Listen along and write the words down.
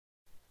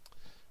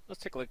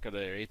Let's take a look at our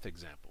 8th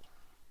example.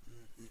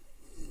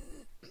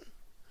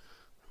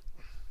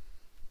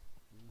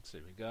 Let's see,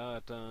 we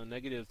got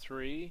negative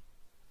 3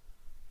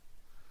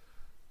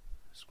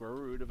 square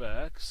root of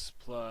x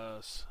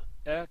plus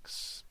 8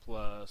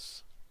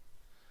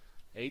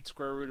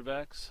 square root of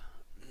x.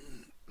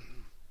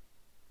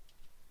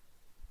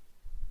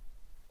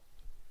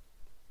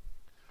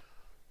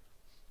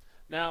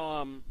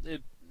 Now,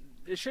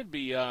 it should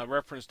be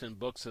referenced in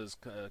books as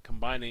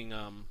combining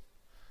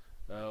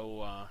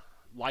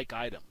like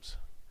items,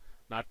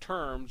 not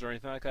terms or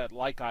anything like that.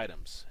 Like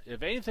items.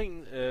 If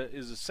anything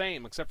is the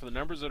same except for the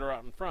numbers that are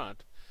out in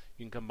front,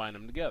 you can combine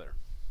them together.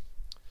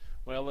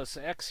 Well, this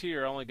x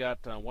here only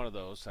got one of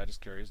those, so I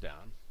just carries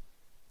down.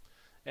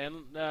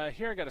 And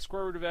here I got a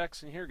square root of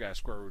x, and here I got a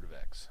square root of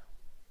x.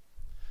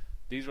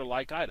 These are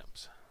like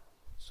items,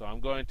 so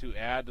I'm going to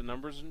add the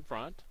numbers in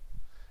front.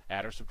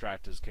 Add or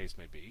subtract as the case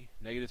may be.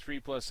 Negative 3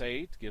 plus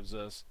 8 gives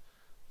us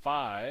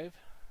 5,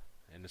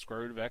 and the square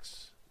root of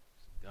x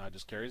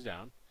just carries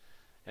down,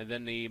 and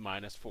then the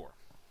minus 4.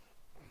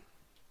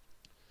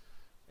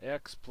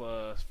 X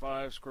plus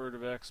 5 square root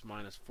of x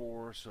minus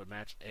 4, so it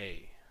match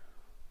A,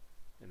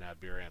 and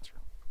that'd be our answer.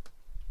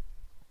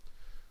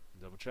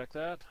 Double check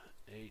that.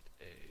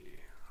 8A.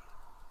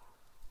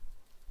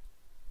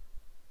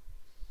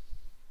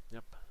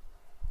 Yep.